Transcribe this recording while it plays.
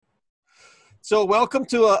So welcome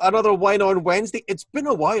to another Wine on Wednesday. It's been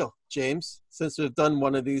a while, James, since we've done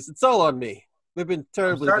one of these. It's all on me. We've been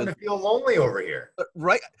terribly I'm starting to feel lonely over here.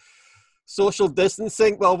 Right. Social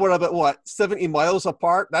distancing. Well, we're about, 70 miles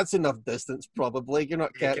apart? That's enough distance, probably. You're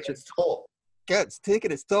not catching its toll. Yeah, it's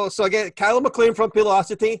taking its toll. So again, Callum McLean from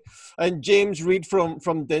Paylocity and James Reed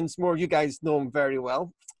from Dinsmore. You guys know him very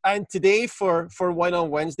well. And today for Wine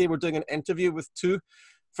on Wednesday, we're doing an interview with two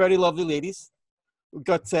very lovely ladies. We've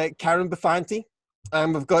got Karen Beffanti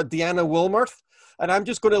and we've got Deanna Wilmarth. And I'm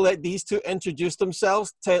just going to let these two introduce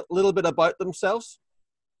themselves, tell a little bit about themselves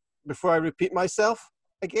before I repeat myself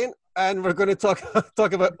again. And we're going to talk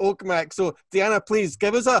about Oakmac. So Deanna, please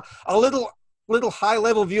give us a little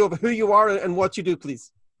high-level view of who you are and what you do,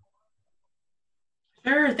 please.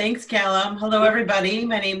 Sure. Thanks, Callum. Hello, everybody.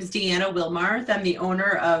 My name is Deanna Wilmarth. I'm the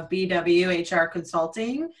owner of BW HR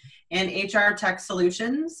Consulting and HR Tech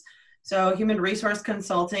Solutions. So human resource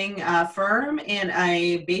consulting firm and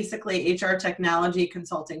a basically HR technology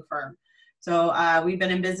consulting firm. So we've been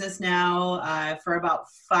in business now for about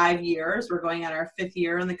 5 years. We're going on our 5th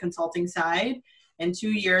year on the consulting side and 2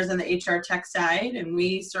 years on the HR tech side. And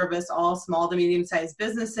we service all small to medium-sized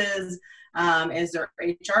businesses as their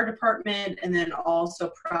HR department, and then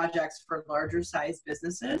also projects for larger sized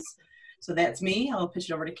businesses. So that's me. I'll pitch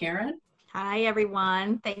it over to Karen. Hi,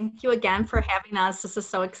 everyone. Thank you again for having us. This is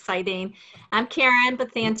so exciting. I'm Karen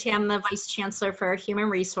Beffanti. I'm the Vice Chancellor for Human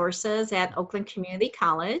Resources at Oakland Community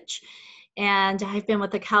College. And I've been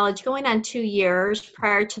with the college going on 2 years.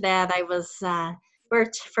 Prior to that, I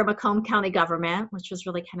worked for Macomb County government, which was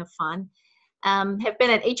really kind of fun. Have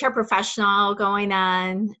been an HR professional going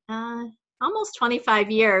on almost 25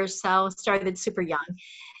 years, so started super young.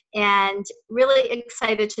 And really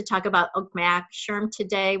excited to talk about Oakmac SHRM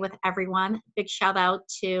today with everyone. Big shout out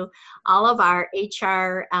to all of our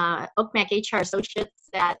Oakmac HR associates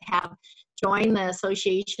that have joined the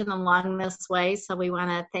association along this way. So we want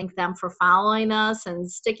to thank them for following us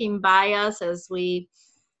and sticking by us as we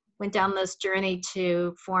went down this journey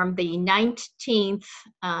to form the 19th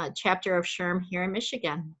chapter of SHRM here in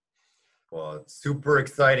Michigan. Well, it's super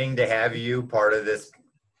exciting to have you part of this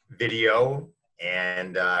video.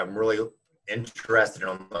 And I'm really interested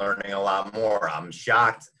in learning a lot more. I'm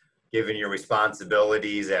shocked given your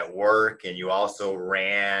responsibilities at work, and you also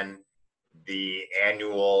ran the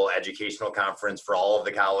annual educational conference for all of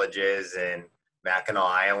the colleges in Mackinac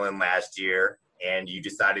Island last year. And you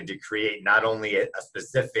decided to create not only a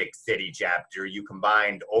specific city chapter, you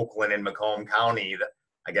combined Oakland and Macomb County,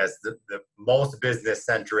 I guess the most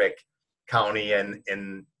business-centric county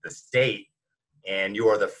in the state. And you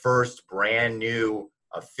are the first brand new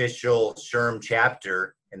official SHRM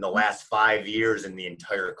chapter in the last 5 years in the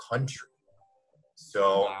entire country.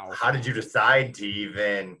 So wow. How did you decide to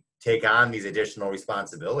even take on these additional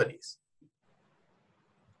responsibilities?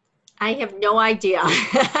 I have no idea.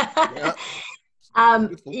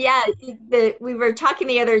 We were talking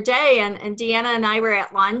the other day and Deanna and I were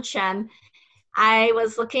at lunch, and I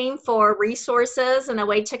was looking for resources and a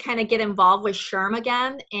way to kind of get involved with SHRM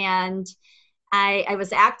again. And I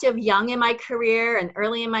was active young in my career and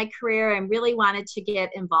early in my career and really wanted to get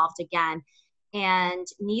involved again and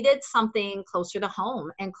needed something closer to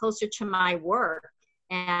home and closer to my work.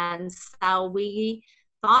 And so we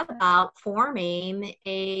thought about forming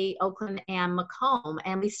a Oakland and Macomb.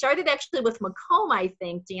 And we started actually with Macomb, I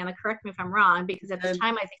think. Deanna, correct me if I'm wrong, because at the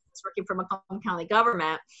time I think I was working for Macomb County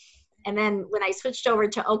government. And then when I switched over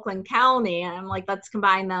to Oakland County, I'm like, let's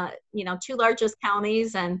combine the, two largest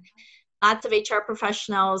counties and lots of HR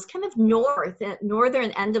professionals, kind of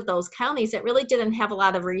northern end of those counties that really didn't have a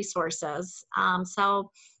lot of resources.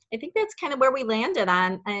 So I think that's kind of where we landed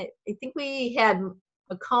on. I think we had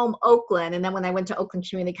Macomb, Oakland, and then when I went to Oakland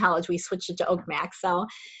Community College, we switched it to Oakmac. So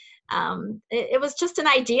it was just an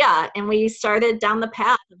idea, and we started down the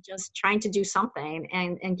path of just trying to do something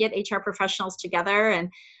and get HR professionals together and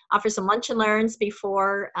offer some lunch and learns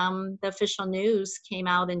before the official news came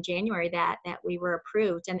out in January that we were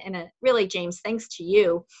approved. And really, James, thanks to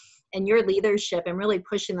you and your leadership and really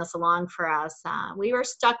pushing this along for us. We were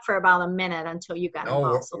stuck for about a minute until you got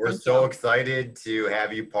involved. So we're so excited to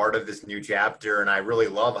have you part of this new chapter. And I really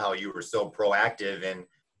love how you were so proactive in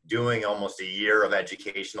doing almost a year of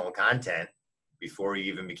educational content before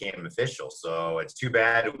you even became official. So it's too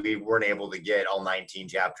bad we weren't able to get all 19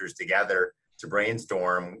 chapters together to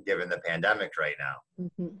brainstorm given the pandemic right now.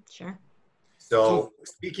 Mm-hmm, sure. So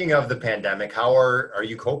speaking of the pandemic, how are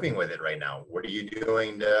you coping with it right now? What are you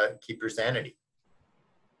doing to keep your sanity?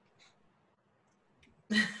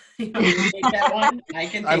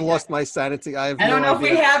 I lost my sanity. I don't know if we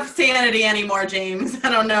have sanity anymore, James.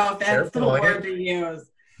 I don't know if that's the word to use.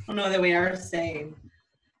 don't know that we are the same.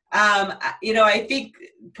 I think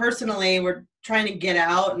personally we're trying to get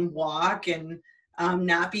out and walk and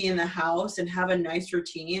not be in the house and have a nice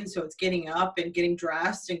routine. So it's getting up and getting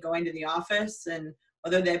dressed and going to the office, and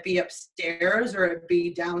whether that be upstairs or it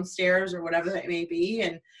be downstairs or whatever that may be,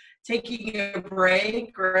 and taking a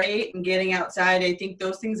break, right, and getting outside. I think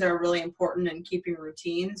those things are really important in keeping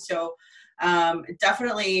routine. So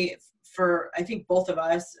definitely for, I think both of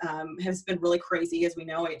us has been really crazy. As we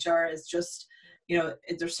know, HR is just,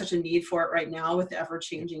 there's such a need for it right now with the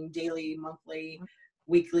ever-changing daily, monthly,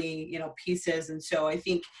 weekly, pieces. And so I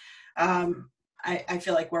think I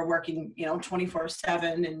feel like we're working,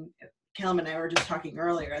 24/7. And Callum and I were just talking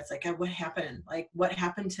earlier. It's like, what happened? Like, what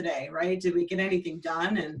happened today, right? Did we get anything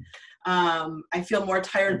done? And I feel more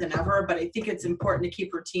tired than ever, but I think it's important to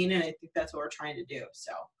keep routine, and I think that's what we're trying to do.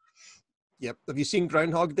 So. Yep. Have you seen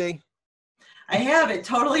Groundhog Day? I have. It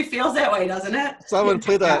totally feels that way, doesn't it?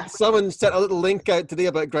 Someone sent a little link out today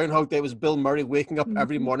about Groundhog Day. It was Bill Murray waking up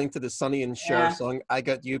every morning to the Sonny and Cher song, "I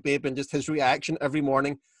Got You, Babe," and just his reaction every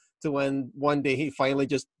morning to when one day he finally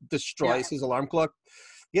just destroys his alarm clock.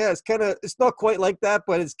 Yeah, it's not quite like that,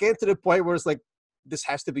 but it's getting to the point where it's like, this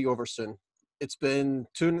has to be over soon. It's been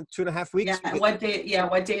two and a half weeks. Yeah,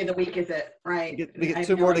 what day of the week is it? Right. We get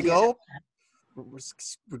two more to go.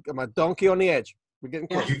 I'm a donkey on the edge. We're getting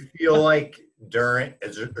close. Do you feel like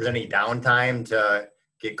there's any downtime to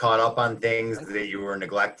get caught up on things that you were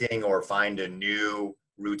neglecting or find a new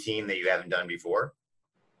routine that you haven't done before?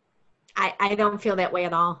 I don't feel that way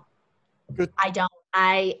at all. Good. I don't.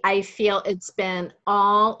 I feel it's been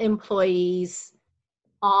all employees,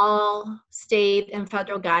 all state and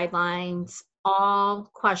federal guidelines, all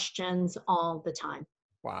questions all the time.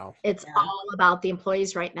 Wow. It's all about the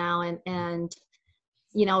employees right now, and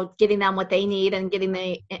getting them what they need and getting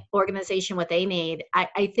the organization what they need.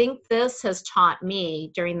 I think this has taught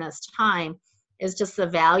me during this time is just the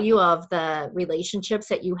value of the relationships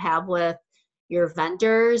that you have with your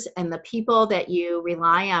vendors and the people that you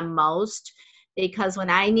rely on most. Because when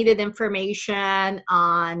I needed information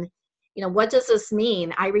on, what does this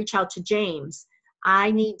mean? I reach out to James.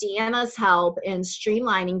 I need Deanna's help in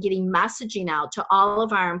streamlining, getting messaging out to all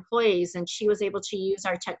of our employees. And she was able to use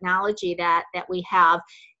our technology that we have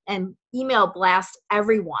and email blast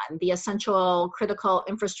everyone, the essential critical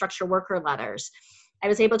infrastructure worker letters. I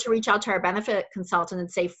was able to reach out to our benefit consultant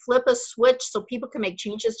and say, flip a switch so people can make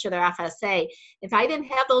changes to their FSA. If I didn't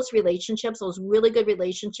have those relationships, those really good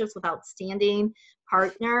relationships with outstanding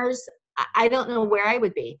partners, I don't know where I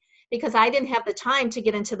would be. Because I didn't have the time to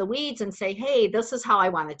get into the weeds and say, hey, this is how I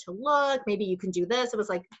want it to look. Maybe you can do this. It was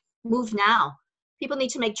like, move now. People need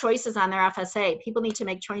to make choices on their FSA. People need to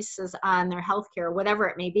make choices on their healthcare, whatever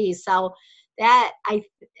it may be. So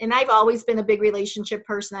I've always been a big relationship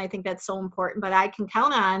person. I think that's so important, but I can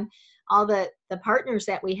count on all the partners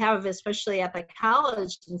that we have, especially at the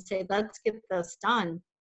college, and say, let's get this done.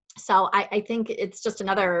 So I think it's just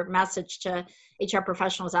another message to HR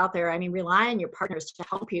professionals out there. I mean, rely on your partners to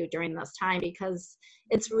help you during this time, because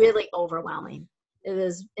it's really overwhelming. It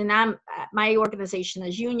is, and my organization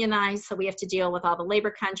is unionized, so we have to deal with all the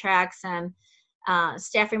labor contracts and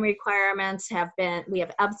staffing requirements. We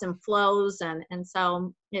have ebbs and flows, and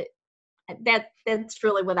so that's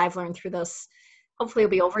really what I've learned through this. Hopefully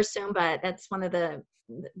it'll be over soon, but that's one of the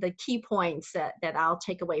key points that I'll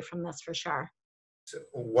take away from this for sure. So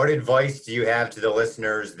what advice do you have to the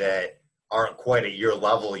listeners that aren't quite at your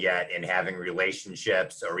level yet in having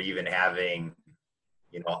relationships or even having,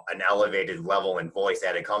 an elevated level and voice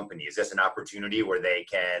at a company? Is this an opportunity where they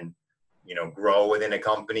can, grow within a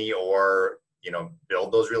company or,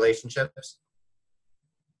 build those relationships?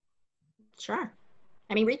 Sure.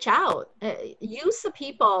 I mean, reach out, use the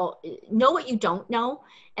people, know what you don't know,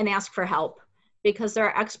 and ask for help. Because there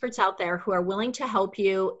are experts out there who are willing to help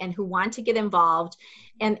you and who want to get involved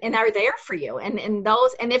and are there for you. And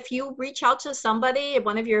if you reach out to somebody,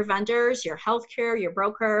 one of your vendors, your healthcare, your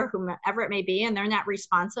broker, whomever it may be, and they're not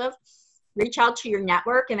responsive, reach out to your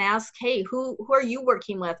network and ask, hey, who are you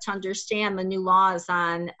working with to understand the new laws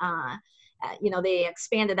on, the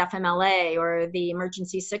expanded FMLA or the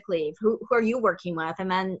emergency sick leave? Who are you working with? And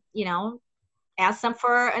then, ask them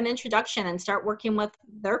for an introduction and start working with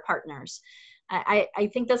their partners. I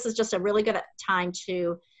think this is just a really good time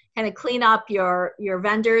to kind of clean up your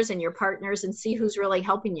vendors and your partners and see who's really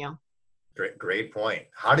helping you. Great point.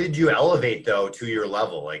 How did you elevate though to your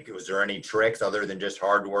level? Like, was there any tricks other than just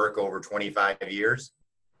hard work over 25 years?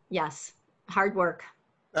 Yes. Hard work.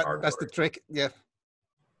 That's the trick. Yeah.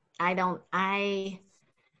 I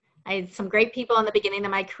had some great people in the beginning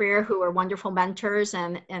of my career who were wonderful mentors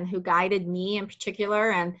and who guided me in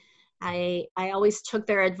particular. And I always took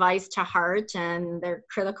their advice to heart, and their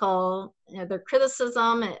their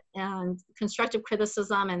criticism and constructive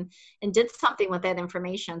criticism, and did something with that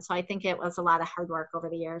information. So I think it was a lot of hard work over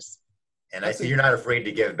the years. And I see you're not afraid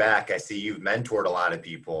to give back. I see you've mentored a lot of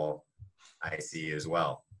people. I see as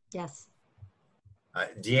well. Yes.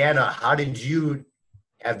 Deanna, how did you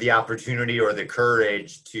have the opportunity or the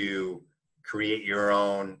courage to create your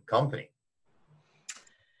own company?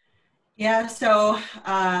 Yeah, so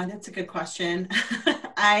that's a good question.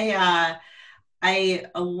 A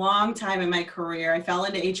long time in my career, I fell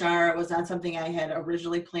into HR. It was not something I had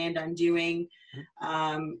originally planned on doing.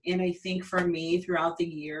 And I think for me, throughout the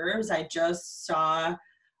years, I just saw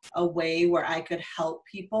a way where I could help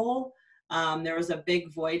people. There was a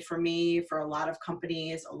big void for me for a lot of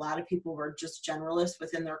companies. A lot of people were just generalists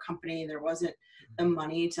within their company. There wasn't the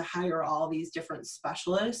money to hire all these different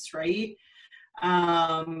specialists, right?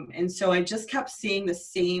 And so I just kept seeing the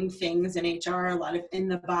same things in HR, a lot of in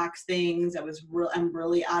the box things. I'm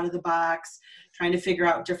really out of the box, trying to figure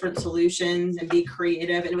out different solutions and be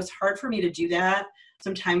creative. And it was hard for me to do that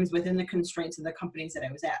sometimes within the constraints of the companies that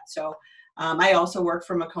I was at. So I also worked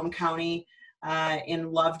for Macomb County and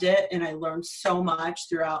loved it. And I learned so much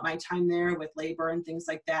throughout my time there with labor and things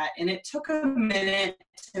like that. And it took a minute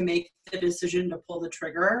to make the decision to pull the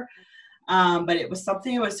trigger. But it was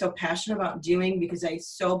something I was so passionate about doing because I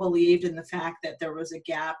so believed in the fact that there was a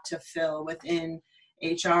gap to fill within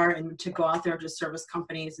HR and to go out there to service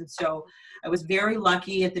companies. And so I was very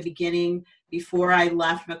lucky at the beginning. Before I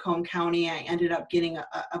left Macomb County, I ended up getting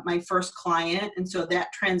my first client. And so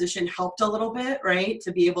that transition helped a little bit, right,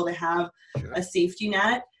 to be able to have a safety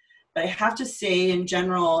net. But I have to say, in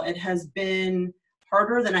general, it has been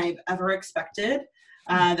harder than I've ever expected.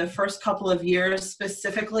 The first couple of years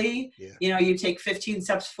specifically, you take 15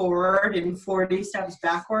 steps forward and 40 steps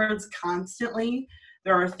backwards constantly.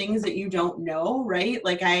 There are things that you don't know, right?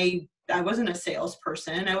 Like I wasn't a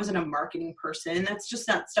salesperson. I wasn't a marketing person. That's just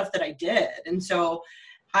not stuff that I did. And so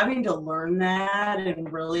having to learn that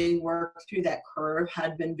and really work through that curve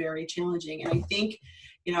had been very challenging. And I think,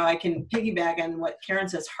 I can piggyback on what Karen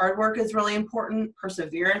says. Hard work is really important.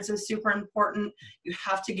 Perseverance is super important. You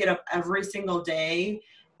have to get up every single day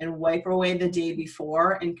and wipe away the day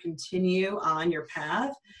before and continue on your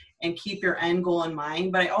path and keep your end goal in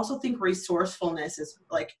mind. But I also think resourcefulness is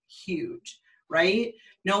like huge, right?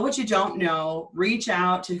 Know what you don't know, reach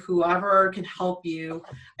out to whoever can help you.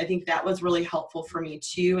 I think that was really helpful for me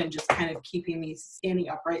too, and just kind of keeping me standing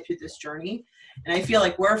upright through this journey. And I feel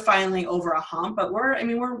like we're finally over a hump, but we're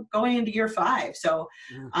going into year 5. So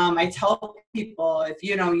I tell people, if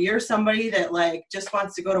you're somebody that like just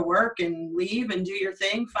wants to go to work and leave and do your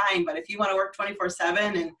thing, fine. But if you want to work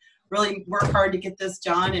 24/7 and really work hard to get this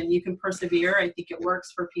done and you can persevere, I think it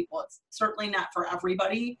works for people. It's certainly not for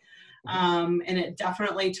everybody. And it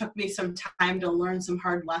definitely took me some time to learn some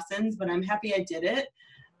hard lessons, but I'm happy I did it.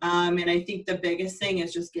 And I think the biggest thing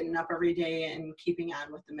is just getting up every day and keeping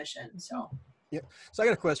on with the mission. So I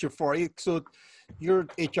got a question for you. So you're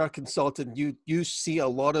HR consultant. You see a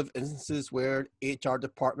lot of instances where HR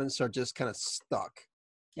departments are just kind of stuck.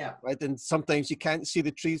 Yeah. Right. And sometimes you can't see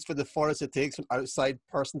the trees for the forest. It takes an outside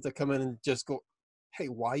person to come in and just go, hey,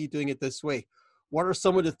 why are you doing it this way? What are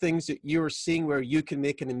some of the things that you're seeing where you can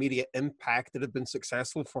make an immediate impact that have been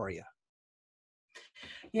successful for you?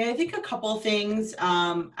 Yeah, I think a couple of things.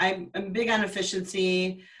 I'm big on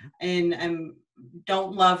efficiency and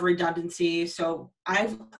don't love redundancy. So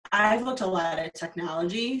I've looked a lot at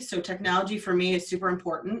technology. So technology for me is super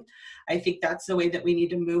important. I think that's the way that we need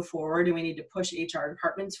to move forward and we need to push HR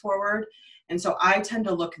departments forward. And so I tend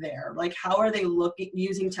to look there, like how are they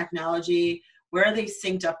using technology? Where are they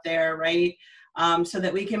synced up there, right? So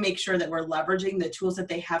that we can make sure that we're leveraging the tools that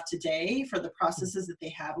they have today for the processes that they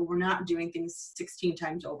have, and we're not doing things 16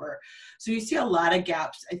 times over. So you see a lot of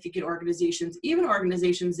gaps, I think, in organizations, even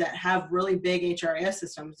organizations that have really big HRIS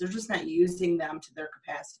systems, they're just not using them to their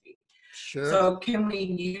capacity. Sure. So can we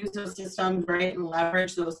use those systems, right, and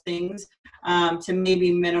leverage those things to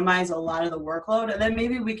maybe minimize a lot of the workload? And then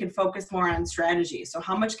maybe we can focus more on strategy. So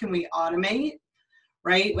how much can we automate,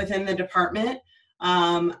 right, within the department?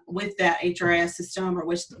 With that HRIS system or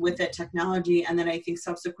with that technology, and then I think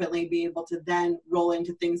subsequently be able to then roll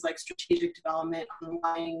into things like strategic development,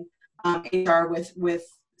 aligning HR with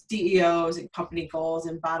CEOs and company goals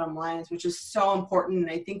and bottom lines, which is so important.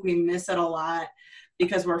 And I think we miss it a lot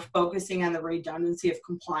because we're focusing on the redundancy of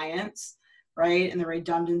compliance, right, and the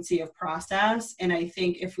redundancy of process. And I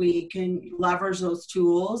think if we can leverage those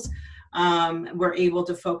tools, we're able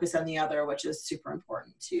to focus on the other, which is super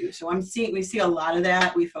important too. So we see a lot of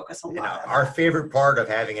that. We focus a lot on our that. favorite part of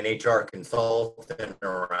having an HR consultant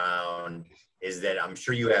around is that I'm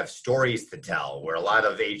sure you have stories to tell, where a lot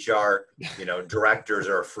of HR, directors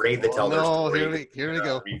are afraid to tell their story. Here we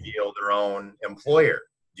go. Reveal their own employer.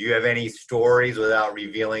 Do you have any stories without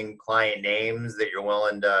revealing client names that you're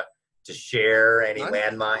willing to share? Any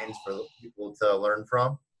landmines for people to learn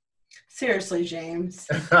from? Seriously, James.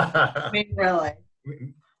 I mean, really.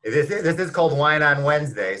 This is called Wine on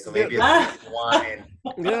Wednesday, so maybe it's wine.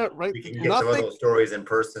 Yeah, right. We can get some of those stories in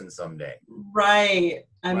person someday. Right.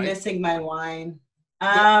 I'm missing my wine.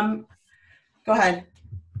 Go ahead.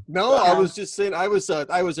 No, I was just saying I was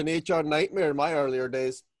an HR nightmare in my earlier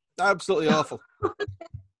days. Absolutely awful.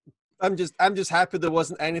 I'm just happy there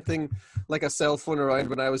wasn't anything like a cell phone around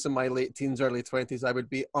when I was in my late teens, early 20s. I would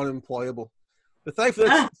be unemployable. But thankfully,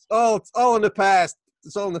 it's all in the past.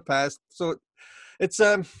 It's all in the past. So it's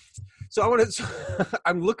I'm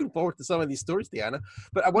looking forward to some of these stories, Deanna.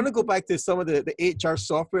 But I want to go back to some of the HR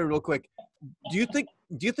software real quick. Do you think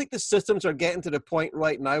the systems are getting to the point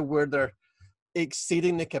right now where they're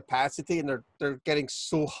exceeding the capacity and they're getting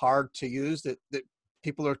so hard to use that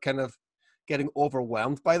people are kind of getting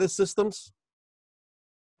overwhelmed by the systems?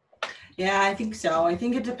 Yeah, I think so. I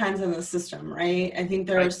think it depends on the system, right? I think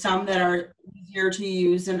there are some that are easier to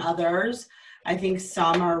use than others. I think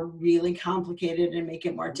some are really complicated and make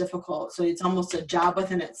it more difficult. So it's almost a job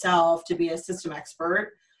within itself to be a system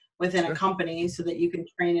expert within a company so that you can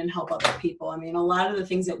train and help other people. I mean, a lot of the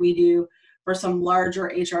things that we do for some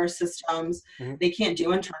larger HR systems, they can't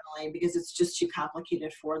do internally because it's just too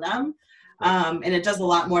complicated for them. And it does a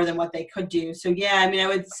lot more than what they could do. So yeah, I mean, I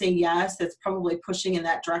would say yes, that's probably pushing in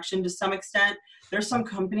that direction to some extent. There's some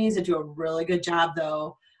companies that do a really good job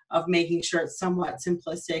though of making sure it's somewhat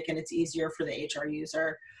simplistic and it's easier for the HR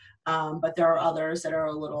user. But there are others that are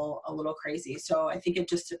a little crazy. So I think it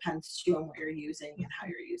just depends too on what you're using and how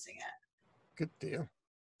you're using it. Good deal.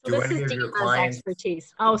 So this is Deanna's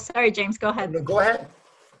expertise. Oh, sorry, James, go ahead. No, go ahead.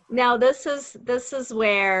 Now this is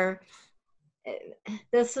why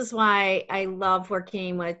I love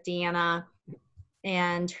working with Deanna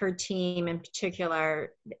and her team in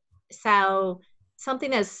particular. So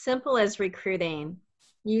something as simple as recruiting,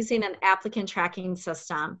 using an applicant tracking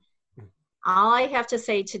system. All I have to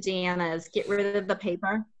say to Deanna is get rid of the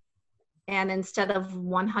paper. And instead of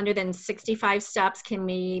 165 steps, can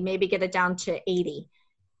we maybe get it down to 80?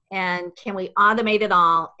 And can we automate it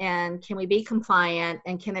all? And can we be compliant?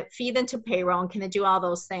 And can it feed into payroll? And can it do all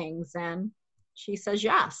those things? And she says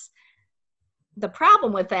yes. The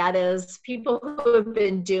problem with that is people who have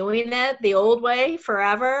been doing it the old way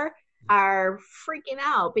forever are freaking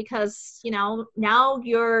out because, now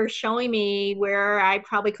you're showing me where I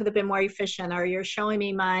probably could have been more efficient, or you're showing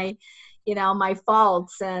me my, my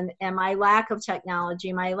faults and my lack of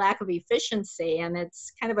technology, my lack of efficiency. And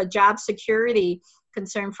it's kind of a job security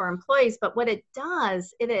concern for employees. But what it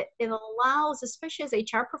does, it allows, especially as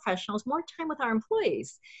HR professionals, more time with our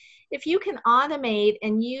employees. If you can automate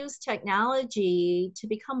and use technology to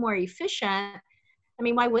become more efficient, I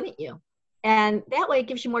mean, why wouldn't you? And that way it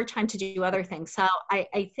gives you more time to do other things. So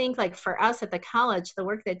I think like for us at the college, the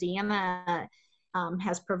work that Deanna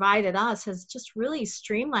has provided us has just really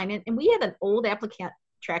streamlined it. And we have an old applicant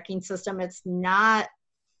tracking system. It's not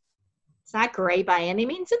great by any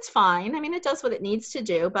means. It's fine. I mean, it does what it needs to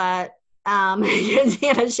do, but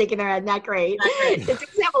Deanna's shaking her head, not great. It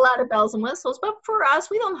doesn't have a lot of bells and whistles, but for us,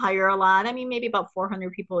 we don't hire a lot. I mean, maybe about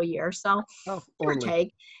 400 people a year. So give or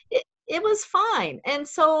take, it was fine. And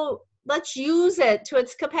so let's use it to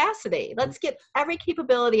its capacity. Let's get every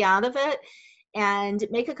capability out of it and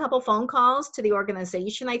make a couple phone calls to the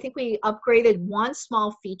organization. I think we upgraded one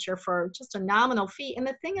small feature for just a nominal fee, and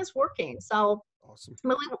the thing is working. So awesome.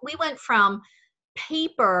 We went from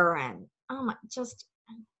paper and just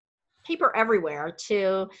paper everywhere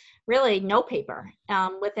to really no paper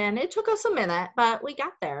within. It took us a minute, but we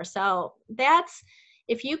got there. So that's,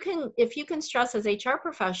 if you can stress as HR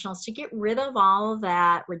professionals to get rid of all of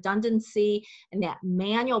that redundancy and that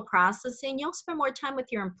manual processing, you'll spend more time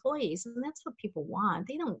with your employees, and that's what people want.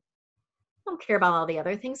 They don't care about all the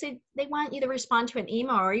other things. They want you to respond to an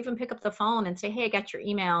email or even pick up the phone and say, hey, I got your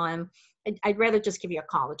email, and I'd rather just give you a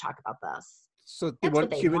call to talk about this. So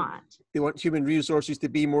they want human resources to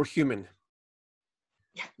be more human,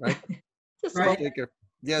 right? Right.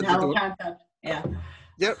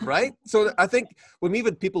 Yeah, right. So I think when we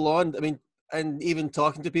have people on, I mean, and even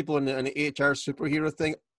talking to people in the HR superhero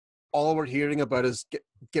thing, all we're hearing about is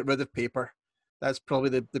get rid of paper. That's probably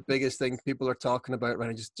the biggest thing people are talking about right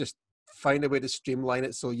now. Just find a way to streamline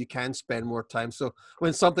it so you can spend more time. So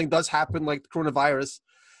when something does happen like coronavirus,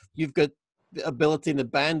 you've got the ability and the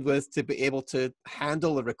bandwidth to be able to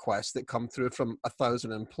handle the requests that come through from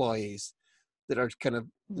 1,000 employees that are kind of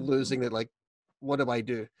losing it. Like, what do I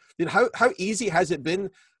do? You know, how easy has it been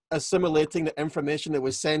assimilating the information that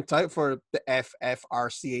was sent out for the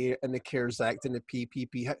FFRCA and the CARES Act and the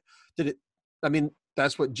PPP? Did it? I mean,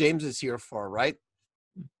 that's what James is here for, right?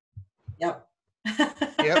 Yep.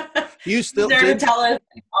 Yep. You still there to tell us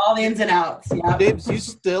all the ins and outs. Yep. James, you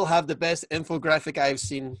still have the best infographic I've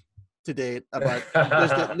seen to date about.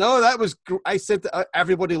 No, that was. I said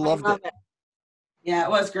everybody loved it. Yeah, it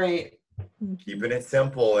was great. Keeping it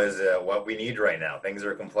simple is what we need right now. Things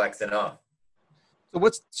are complex enough.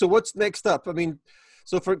 So what's next up? I mean,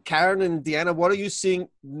 so for Karen and Deanna, what are you seeing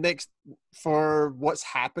next for what's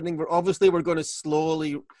happening? We're going to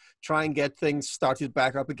slowly try and get things started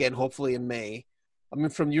back up again, hopefully in May. I mean,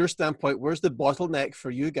 from your standpoint, where's the bottleneck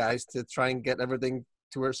for you guys to try and get everything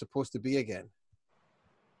to where it's supposed to be again?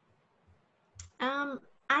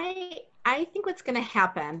 I think what's going to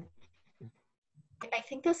happen, I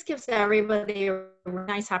think this gives everybody a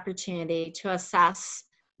nice opportunity to assess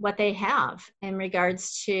what they have in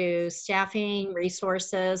regards to staffing,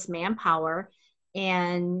 resources, manpower.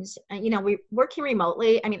 And, we working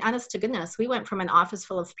remotely. I mean, honest to goodness, we went from an office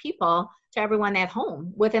full of people to everyone at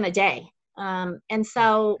home within a day. And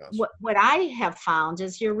so what I have found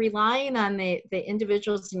is you're relying on the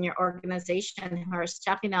individuals in your organization who are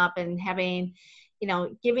stepping up and having,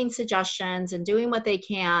 giving suggestions and doing what they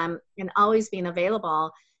can and always being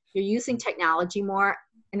available. You're using technology more.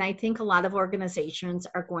 And I think a lot of organizations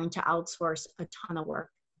are going to outsource a ton of work.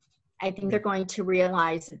 I think they're going to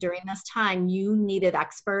realize that during this time, you needed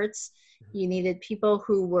experts. You needed people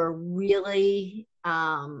who were really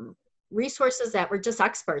resources that were just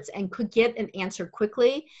experts and could get an answer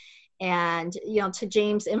quickly. And, to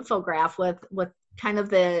James' infograph with kind of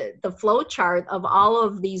the flow chart of all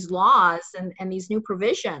of these laws and these new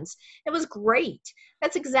provisions, it was great.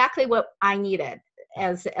 That's exactly what I needed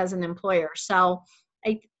as an employer. So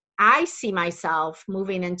I see myself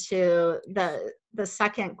moving into the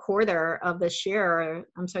second quarter of this year,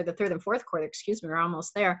 the third and fourth quarter, we're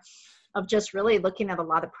almost there, of just really looking at a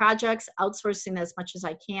lot of projects, outsourcing as much as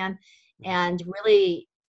I can, and really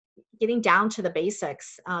getting down to the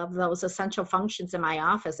basics of those essential functions in my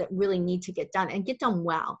office that really need to get done and get done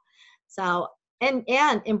well. So, and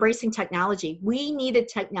embracing technology. We needed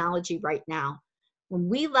technology right now. When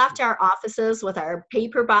we left our offices with our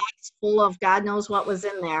paper box full of God knows what was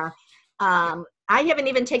in there, I haven't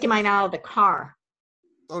even taken mine out of the car.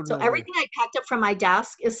 Oh, so everything I packed up from my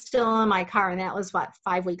desk is still in my car, and that was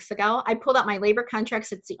 5 weeks ago. I pulled out my labor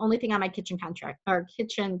contracts. It's the only thing on my kitchen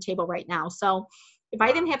table right now. So if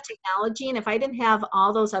I didn't have technology and if I didn't have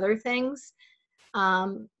all those other things,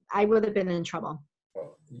 I would have been in trouble.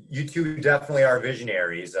 Well, you two definitely are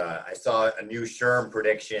visionaries. I saw a new SHRM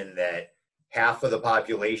prediction that half of the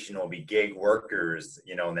population will be gig workers,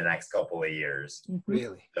 in the next couple of years.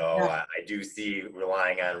 Really? So yeah. I do see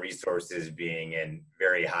relying on resources being in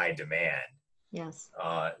very high demand. Yes.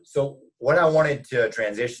 So what I wanted to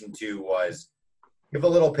transition to was give a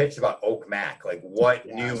little pitch about Oak Mac. Like what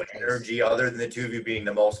new energy, other than the two of you being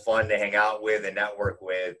the most fun to hang out with and network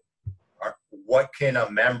with, what can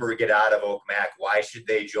a member get out of Oak Mac? Why should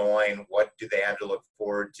they join? What do they have to look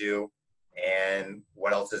forward to? And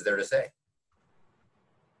what else is there to say?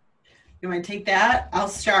 You want to take that? I'll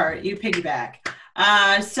start. You piggyback.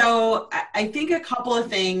 So I think a couple of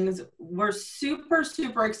things. We're super,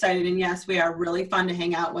 super excited. And yes, we are really fun to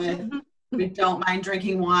hang out with. We don't mind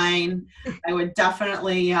drinking wine. I would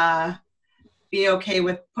definitely be okay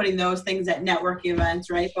with putting those things at networking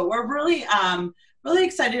events, right? But we're really, really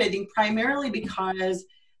excited, I think, primarily because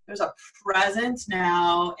there's a presence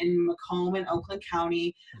now in Macomb and Oakland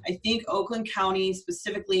County. I think Oakland County,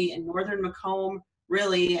 specifically in northern Macomb,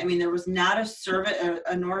 really, I mean, there was not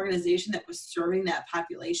an organization that was serving that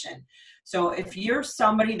population. So if you're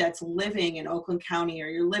somebody that's living in Oakland County or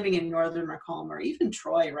you're living in northern Macomb or even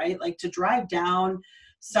Troy, right? Like to drive down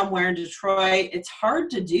somewhere in Detroit, it's hard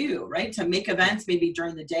to do, right? To make events maybe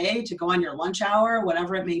during the day, to go on your lunch hour,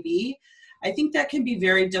 whatever it may be. I think that can be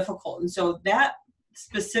very difficult. And so that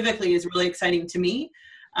specifically is really exciting to me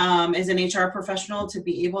as an HR professional to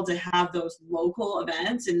be able to have those local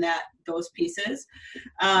events and those pieces.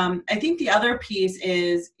 I think the other piece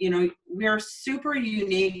is, we're super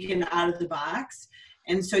unique and out of the box.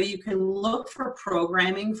 And so you can look for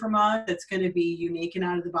programming from us that's going to be unique and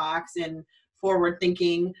out of the box and forward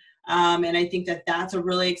thinking. And I think that that's a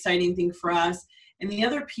really exciting thing for us. And the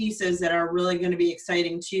other pieces that are really going to be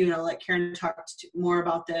exciting too, and I'll let Karen talk more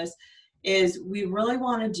about this, is we really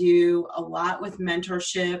want to do a lot with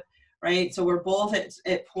mentorship, right? So we're both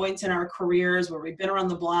at points in our careers where we've been around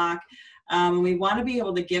the block. We want to be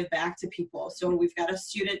able to give back to people. So we've got a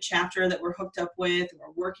student chapter that we're hooked up with.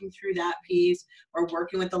 We're working through that piece. We're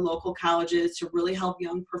working with the local colleges to really help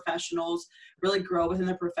young professionals really grow within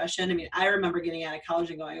the profession. I mean, I remember getting out of college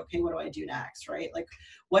and going, okay, what do I do next, right? Like,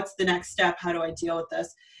 what's the next step? How do I deal with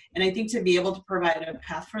this? And I think to be able to provide a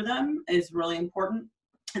path for them is really important.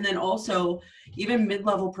 And then also even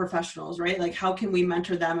mid-level professionals, right? Like, how can we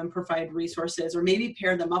mentor them and provide resources, or maybe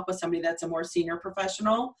pair them up with somebody that's a more senior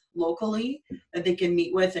professional locally that they can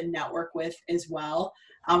meet with and network with as well,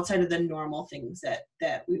 outside of the normal things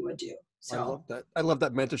that we would do. So I love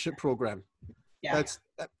that mentorship program. yeah,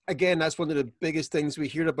 That's one of the biggest things we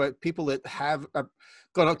hear about people that have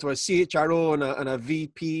gone up to a CHRO and a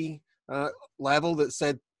VP level that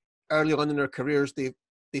said early on in their careers they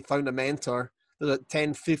found a mentor that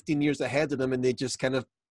 10, 15 years ahead of them, and they just kind of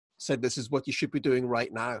said, this is what you should be doing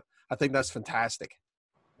right now. I think that's fantastic.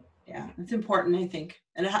 Yeah, it's important, I think.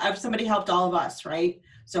 And if somebody helped all of us, right?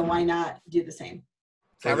 So why not do the same?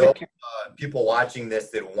 For those people watching this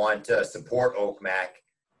that want to support OakMac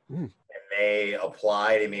and may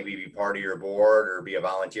apply to maybe be part of your board or be a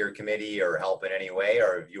volunteer committee or help in any way,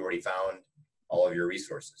 or have you already found all of your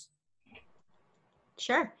resources?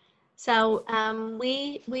 Sure. So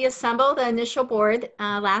we assembled the initial board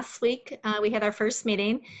last week. We had our first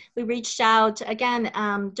meeting. We reached out again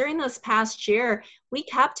during this past year. We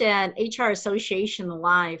kept an HR association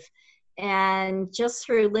alive, and just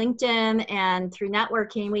through LinkedIn and through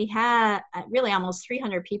networking, we had really almost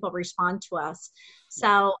 300 people respond to us.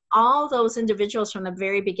 So all those individuals from the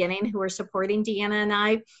very beginning who were supporting Deanna and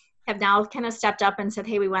I have now kind of stepped up and said,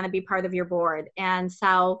 hey, we want to be part of your board. And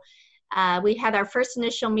so we had our first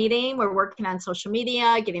initial meeting. We're working on social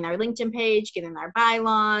media, getting our LinkedIn page, getting our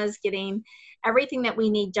bylaws, getting everything that we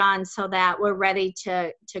need done so that we're ready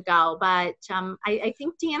to go. But I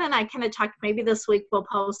think Deanna and I kind of talked, maybe this week we'll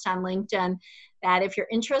post on LinkedIn that if you're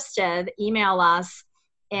interested, email us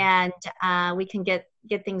and we can get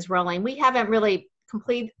things rolling. We haven't really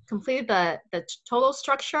completed the total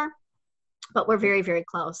structure, but we're very, very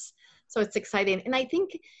close. So it's exciting. And I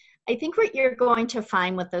think what you're going to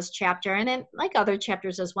find with this chapter, and then like other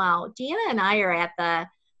chapters as well, Deanna and I are at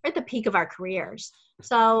the peak of our careers.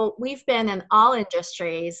 So we've been in all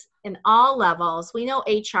industries, in all levels. We know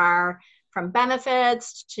HR from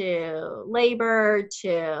benefits to labor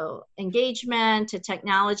to engagement to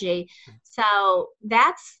technology. So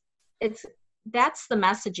that's the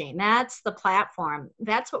messaging. That's the platform.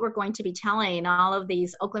 That's what we're going to be telling all of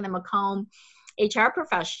these Oakland and Macomb HR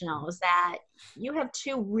professionals, that you have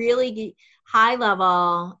two really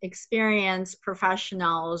high-level experienced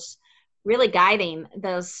professionals really guiding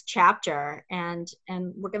this chapter, and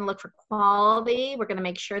we're going to look for quality. We're going to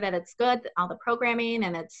make sure that it's good, all the programming,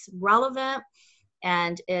 and it's relevant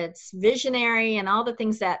and it's visionary, and all the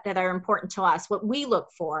things that are important to us, what we look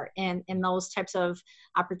for in those types of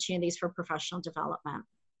opportunities for professional development.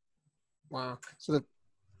 Wow. So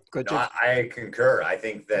good No, I concur. I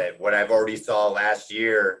think that what I've already saw last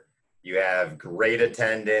year, you have great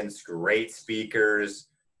attendance, great speakers,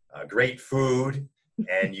 great food,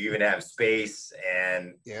 and you even have space.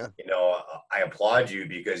 And, yeah, you know, I applaud you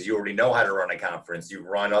because you already know how to run a conference. You've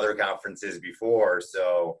run other conferences before.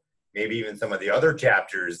 So maybe even some of the other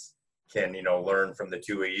chapters can, you know, learn from the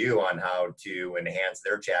two of you on how to enhance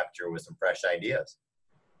their chapter with some fresh ideas.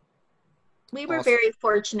 We were very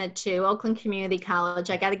fortunate too. Oakland Community College,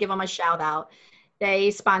 I got to give them a shout out.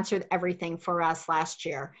 They sponsored everything for us last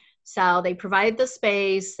year. So they provided the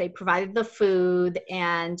space, they provided the food,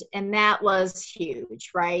 and that was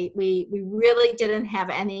huge, right? We really didn't have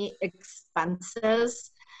any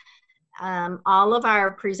expenses. All of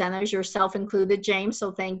our presenters, yourself included, James,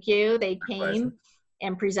 so thank you. They came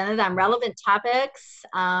and presented on relevant topics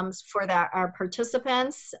for our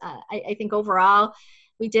participants. I think overall,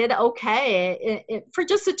 we did okay for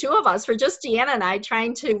just the two of us, for just Deanna and I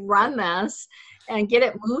trying to run this and get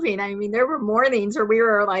it moving. I mean, there were mornings where we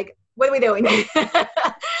were like, what are we doing?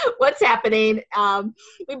 What's happening?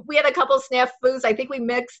 We had a couple snafus. I think we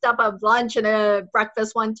mixed up a lunch and a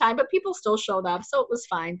breakfast one time, but people still showed up, so it was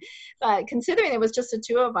fine. But considering it was just the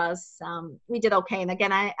two of us, we did okay. And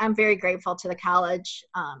again, I'm very grateful to the college.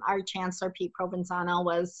 Our chancellor, Pete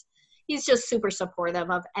Provenzano, he's just super supportive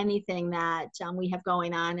of anything that we have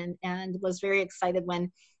going on, and was very excited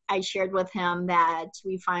when I shared with him that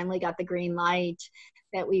we finally got the green light,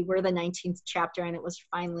 that we were the 19th chapter and it was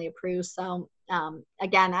finally approved. So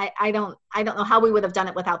again, I don't know how we would have done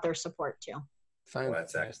it without their support too. Well,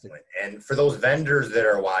 that's excellent. And for those vendors that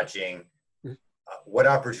are watching, what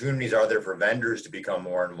opportunities are there for vendors to become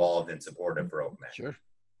more involved and supportive for Oakman? Sure.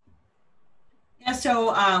 Yeah,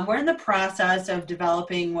 so we're in the process of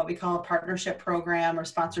developing what we call a partnership program or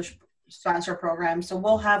sponsor program. So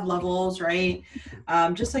we'll have levels, right?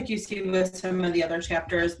 Just like you see with some of the other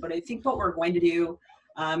chapters. But I think what we're going to do,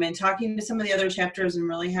 and talking to some of the other chapters and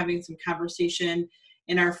really having some conversation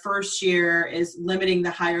in our first year, is limiting the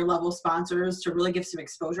higher level sponsors to really give some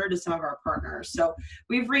exposure to some of our partners. So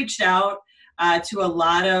we've reached out to a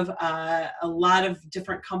lot of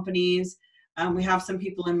different companies. We have some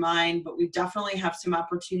people in mind, but we definitely have some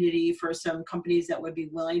opportunity for some companies that would be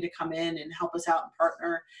willing to come in and help us out and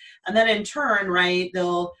partner. And then in turn, right,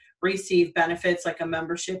 they'll receive benefits like a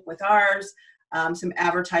membership with ours, some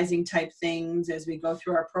advertising type things as we go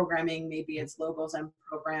through our programming. Maybe it's logos on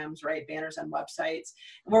programs, right, banners on websites.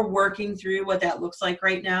 And we're working through what that looks like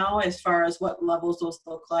right now as far as what levels those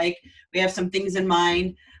look like. We have some things in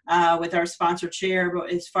mind with our sponsor chair,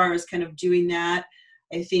 but as far as kind of doing that,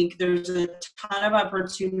 I think there's a ton of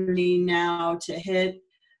opportunity now to hit,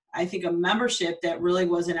 I think, a membership that really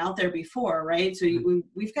wasn't out there before, right? So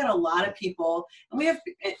we've got a lot of people, and we have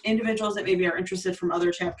individuals that maybe are interested from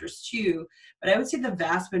other chapters too, but I would say the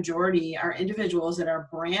vast majority are individuals that are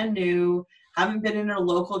brand new, haven't been in a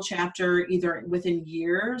local chapter either within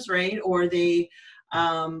years, right? Or they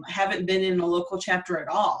haven't been in a local chapter at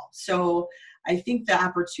all. So I think the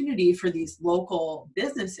opportunity for these local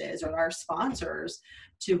businesses or our sponsors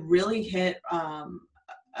to really hit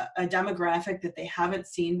a demographic that they haven't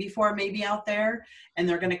seen before maybe out there, and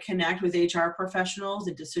they're going to connect with HR professionals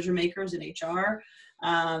and decision makers in HR.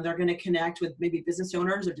 They're going to connect with maybe business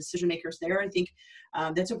owners or decision makers there. I think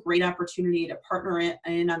that's a great opportunity to partner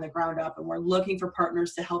in on the ground up, and we're looking for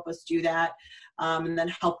partners to help us do that, and then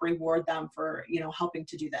help reward them for helping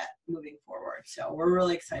to do that moving forward. So we're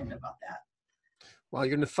really excited about that. Well,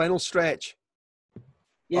 you're in the final stretch.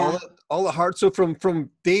 Yeah. All the hard. So from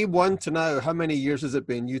day one to now, how many years has it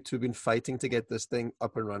been you two been fighting to get this thing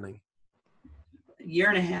up and running? A year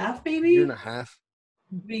and a half, maybe. Year and a half.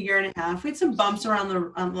 Maybe a year and a half. We had some bumps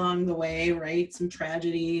along the way, right? Some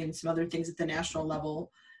tragedy and some other things at the national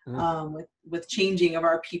level. With changing of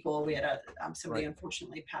our people. We had somebody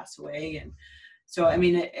unfortunately pass away, and so I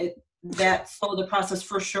mean that slowed the process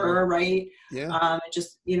for sure, right? Yeah. It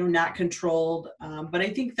just not controlled. But I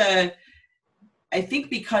think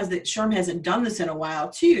because that SHRM hasn't done this in a while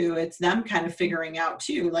too, it's them kind of figuring out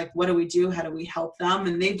too, like, what do we do? How do we help them?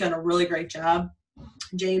 And they've done a really great job.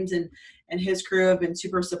 James and his crew have been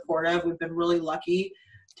super supportive. We've been really lucky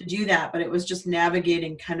to do that, but it was just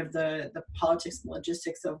navigating kind of the politics and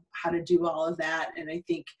logistics of how to do all of that. And I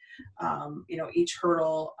think, each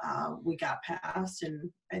hurdle we got past, and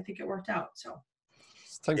I think it worked out. So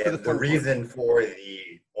the reason for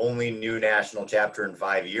the only new national chapter in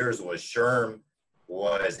 5 years was SHRM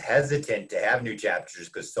was hesitant to have new chapters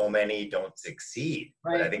because so many don't succeed.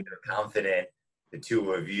 Right. But I think they're confident the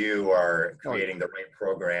two of you are creating the right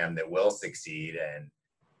program that will succeed, and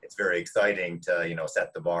it's very exciting to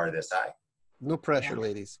set the bar this high. No pressure,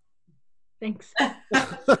 ladies. Thanks.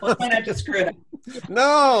 Well, try not to screw it up.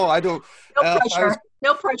 No, I don't. No pressure.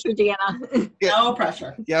 No pressure, Deanna. Yeah, no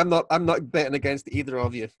pressure. Yeah, I'm not betting against either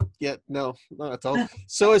of you. Yeah, no, not at all.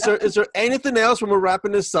 So is there anything else when we're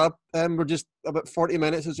wrapping this up? We're just about 40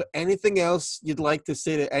 minutes. Is there anything else you'd like to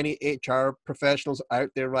say to any HR professionals out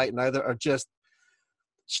there right now that are just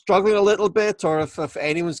struggling a little bit, or if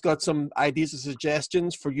anyone's got some ideas or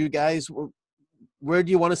suggestions for you guys, where do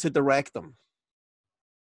you want us to direct them?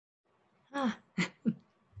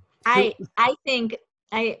 I think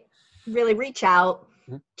I really reach out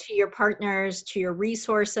to your partners, to your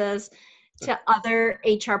resources, to other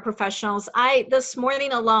HR professionals. This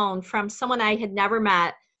morning alone, from someone I had never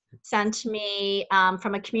met, sent me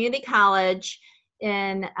from a community college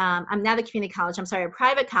I'm not a community college, I'm sorry, a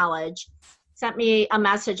private college, sent me a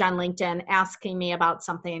message on LinkedIn asking me about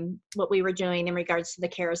something, what we were doing in regards to the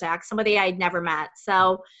CARES Act, somebody I'd never met.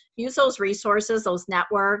 So use those resources, those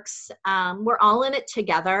networks. We're all in it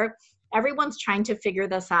together. Everyone's trying to figure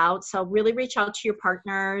this out. So really reach out to your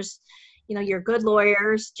partners. You're good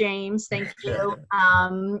lawyers, James, thank you.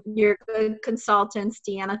 You're good consultants,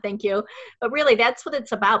 Deanna, thank you. But really, that's what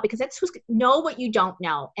it's about, because know what you don't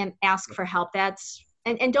know and ask for help.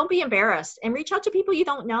 And don't be embarrassed, and reach out to people you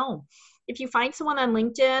don't know. If you find someone on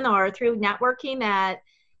LinkedIn or through networking that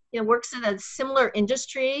works in a similar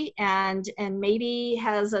industry and maybe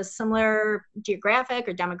has a similar geographic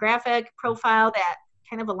or demographic profile that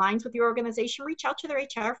kind of aligns with your organization, reach out to their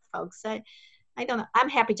HR folks. I don't know. I'm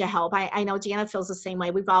happy to help. I know Deanna feels the same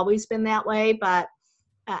way. We've always been that way, but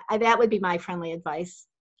that would be my friendly advice.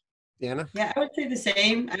 Deanna? Yeah, I would say the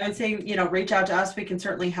same. I would say, reach out to us. We can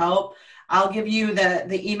certainly help. I'll give you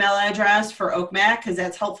the email address for OakMac because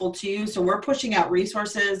that's helpful too. So we're pushing out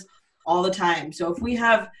resources all the time. So if we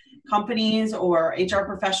have companies or HR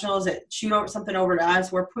professionals that shoot something over to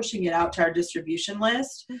us, we're pushing it out to our distribution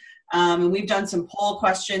list. And we've done some poll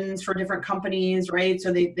questions for different companies, right?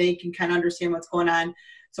 So they can kind of understand what's going on.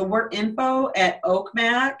 So we're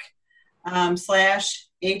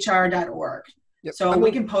info@oakmac/hr.org. Yep. So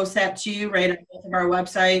we can post that to you right on both of our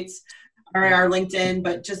websites or our LinkedIn.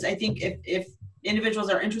 But just I think if individuals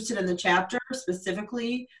are interested in the chapter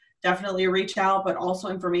specifically, definitely reach out. But also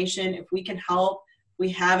information, if we can help, we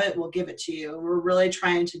have it, we'll give it to you. We're really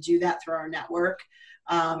trying to do that through our network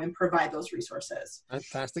and provide those resources.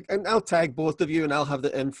 Fantastic. And I'll tag both of you, and I'll have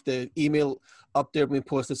the email up there when we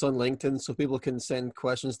post this on LinkedIn so people can send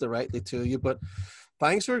questions directly to you. But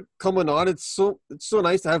thanks for coming on. It's so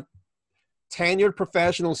nice to have tenured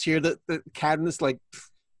professionals here that Karen is like,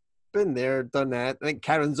 been there, done that. I think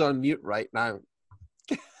Karen's on mute right now.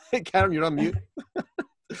 Karen, you're on mute.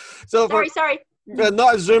 So Sorry.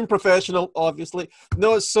 Not a Zoom professional, obviously.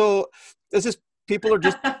 No, so it's just people are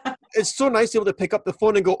just, it's so nice to be able to pick up the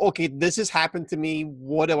phone and go, okay, this has happened to me.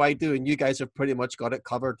 What do I do? And you guys have pretty much got it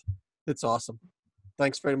covered. It's awesome.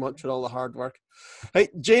 Thanks very much for all the hard work. Hey,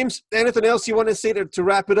 James, anything else you want to say to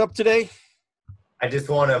wrap it up today? I just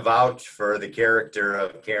want to vouch for the character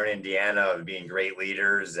of Karen and Deanna of being great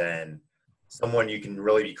leaders and someone you can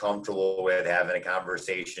really be comfortable with having a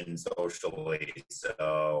conversation socially.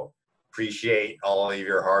 So appreciate all of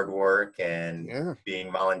your hard work and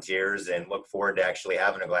being volunteers, and look forward to actually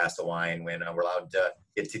having a glass of wine when we're allowed to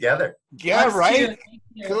get together. Yeah, Us right. too.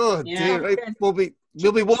 Good, Yeah. dude. Right. We'll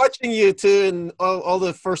be watching you too, and all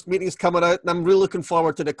the first meetings coming out. And I'm really looking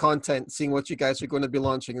forward to the content, seeing what you guys are going to be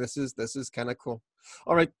launching. This is kind of cool.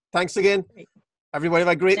 All right, thanks again, everybody.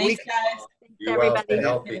 Have a great week. Thanks, guys. Be well, Everybody. stay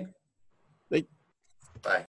healthy.